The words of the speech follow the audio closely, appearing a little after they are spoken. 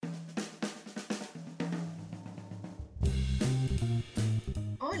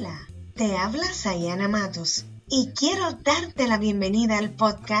Hola, te habla Sayana Matos y quiero darte la bienvenida al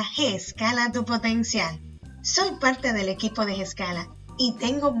podcast Escala tu Potencial. Soy parte del equipo de Escala y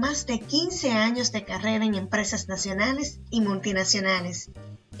tengo más de 15 años de carrera en empresas nacionales y multinacionales,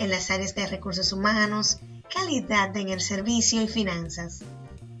 en las áreas de recursos humanos, calidad en el servicio y finanzas.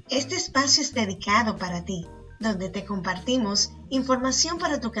 Este espacio es dedicado para ti, donde te compartimos información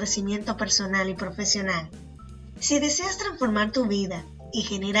para tu crecimiento personal y profesional. Si deseas transformar tu vida y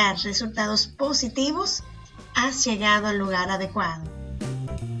generar resultados positivos, has llegado al lugar adecuado.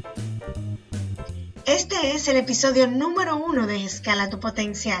 Este es el episodio número 1 de Escala tu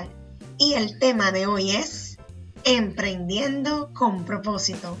Potencial y el tema de hoy es Emprendiendo con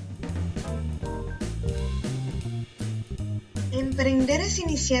Propósito. Emprender es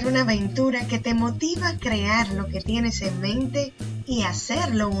iniciar una aventura que te motiva a crear lo que tienes en mente y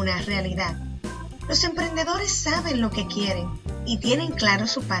hacerlo una realidad. Los emprendedores saben lo que quieren y tienen claro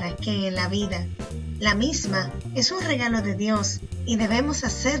su para qué en la vida. La misma es un regalo de Dios y debemos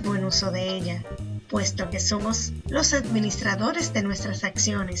hacer buen uso de ella, puesto que somos los administradores de nuestras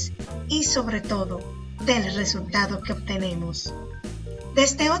acciones y sobre todo del resultado que obtenemos.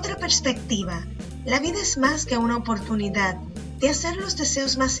 Desde otra perspectiva, la vida es más que una oportunidad de hacer los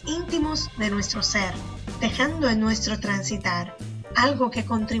deseos más íntimos de nuestro ser, dejando en nuestro transitar algo que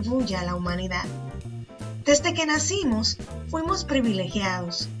contribuya a la humanidad. Desde que nacimos, fuimos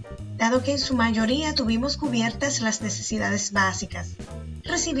privilegiados, dado que en su mayoría tuvimos cubiertas las necesidades básicas,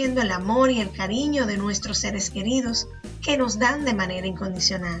 recibiendo el amor y el cariño de nuestros seres queridos que nos dan de manera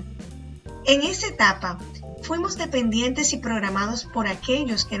incondicional. En esa etapa, fuimos dependientes y programados por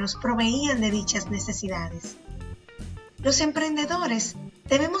aquellos que nos proveían de dichas necesidades. Los emprendedores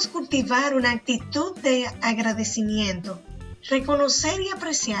debemos cultivar una actitud de agradecimiento, reconocer y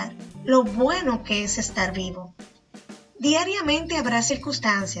apreciar lo bueno que es estar vivo. Diariamente habrá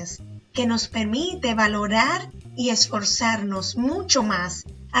circunstancias que nos permiten valorar y esforzarnos mucho más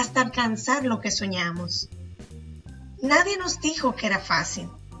hasta alcanzar lo que soñamos. Nadie nos dijo que era fácil.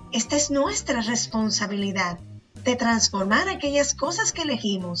 Esta es nuestra responsabilidad de transformar aquellas cosas que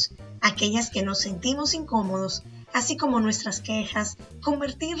elegimos, aquellas que nos sentimos incómodos, así como nuestras quejas,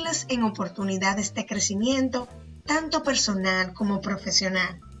 convertirlas en oportunidades de crecimiento, tanto personal como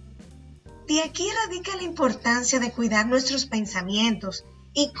profesional. De aquí radica la importancia de cuidar nuestros pensamientos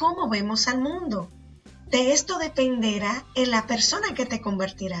y cómo vemos al mundo. De esto dependerá en la persona que te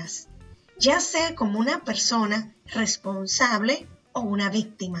convertirás, ya sea como una persona responsable o una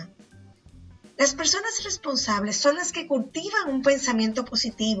víctima. Las personas responsables son las que cultivan un pensamiento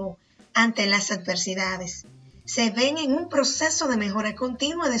positivo ante las adversidades. Se ven en un proceso de mejora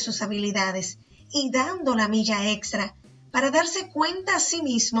continua de sus habilidades y dando la milla extra para darse cuenta a sí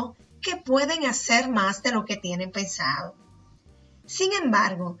mismo que pueden hacer más de lo que tienen pensado. Sin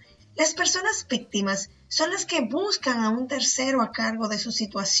embargo, las personas víctimas son las que buscan a un tercero a cargo de su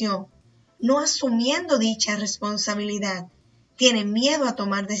situación, no asumiendo dicha responsabilidad. Tienen miedo a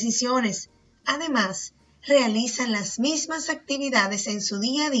tomar decisiones. Además, realizan las mismas actividades en su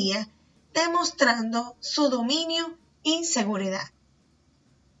día a día, demostrando su dominio y seguridad.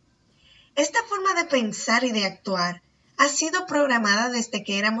 Esta forma de pensar y de actuar ha sido programada desde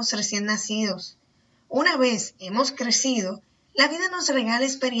que éramos recién nacidos. Una vez hemos crecido, la vida nos regala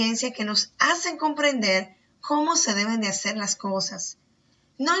experiencias que nos hacen comprender cómo se deben de hacer las cosas.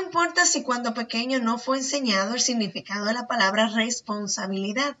 No importa si cuando pequeño no fue enseñado el significado de la palabra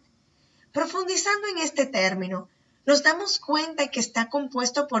responsabilidad. Profundizando en este término, nos damos cuenta que está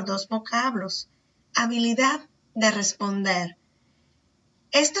compuesto por dos vocablos: habilidad de responder.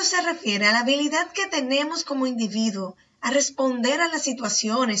 Esto se refiere a la habilidad que tenemos como individuo a responder a las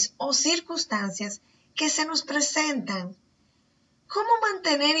situaciones o circunstancias que se nos presentan. ¿Cómo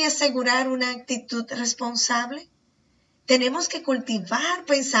mantener y asegurar una actitud responsable? Tenemos que cultivar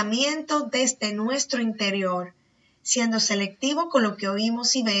pensamiento desde nuestro interior, siendo selectivo con lo que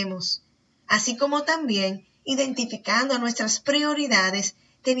oímos y vemos, así como también identificando nuestras prioridades,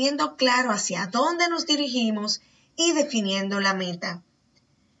 teniendo claro hacia dónde nos dirigimos y definiendo la meta.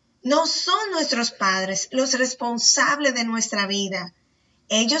 No son nuestros padres los responsables de nuestra vida.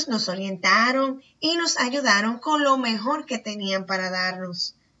 Ellos nos orientaron y nos ayudaron con lo mejor que tenían para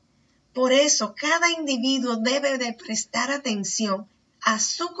darnos. Por eso, cada individuo debe de prestar atención a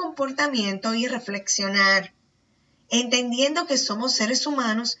su comportamiento y reflexionar, entendiendo que somos seres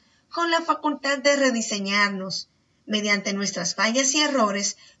humanos con la facultad de rediseñarnos. Mediante nuestras fallas y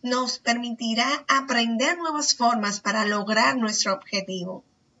errores, nos permitirá aprender nuevas formas para lograr nuestro objetivo.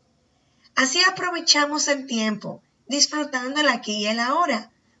 Así aprovechamos el tiempo, disfrutando el aquí y el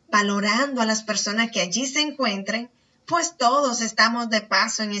ahora, valorando a las personas que allí se encuentren, pues todos estamos de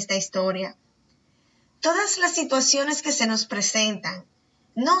paso en esta historia. Todas las situaciones que se nos presentan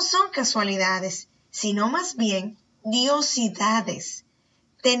no son casualidades, sino más bien diosidades.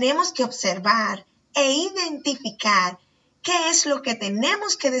 Tenemos que observar e identificar qué es lo que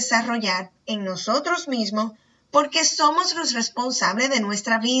tenemos que desarrollar en nosotros mismos porque somos los responsables de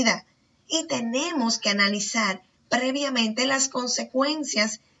nuestra vida y tenemos que analizar previamente las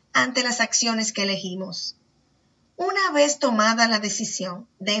consecuencias ante las acciones que elegimos. Una vez tomada la decisión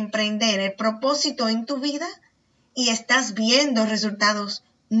de emprender el propósito en tu vida y estás viendo resultados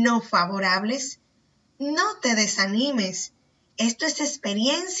no favorables, no te desanimes. Esto es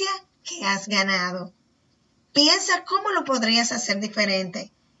experiencia que has ganado. Piensa cómo lo podrías hacer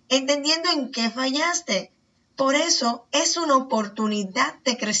diferente, entendiendo en qué fallaste. Por eso es una oportunidad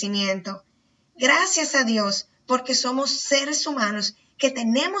de crecimiento. Gracias a Dios, porque somos seres humanos que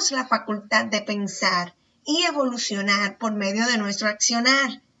tenemos la facultad de pensar y evolucionar por medio de nuestro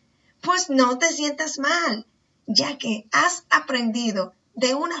accionar. Pues no te sientas mal, ya que has aprendido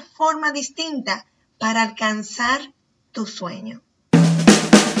de una forma distinta para alcanzar tu sueño.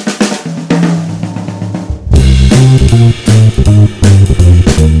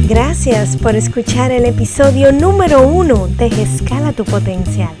 Gracias por escuchar el episodio número 1 de Escala tu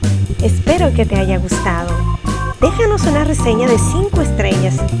Potencial. Espero que te haya gustado. Déjanos una reseña de 5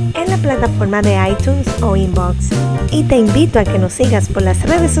 estrellas en la plataforma de iTunes o Inbox. Y te invito a que nos sigas por las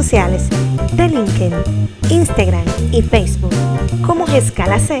redes sociales de LinkedIn, Instagram y Facebook como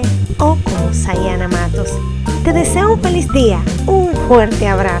Escala C o como Sayana Matos. Te deseo un feliz día, un fuerte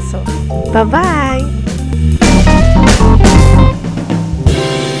abrazo. Bye bye.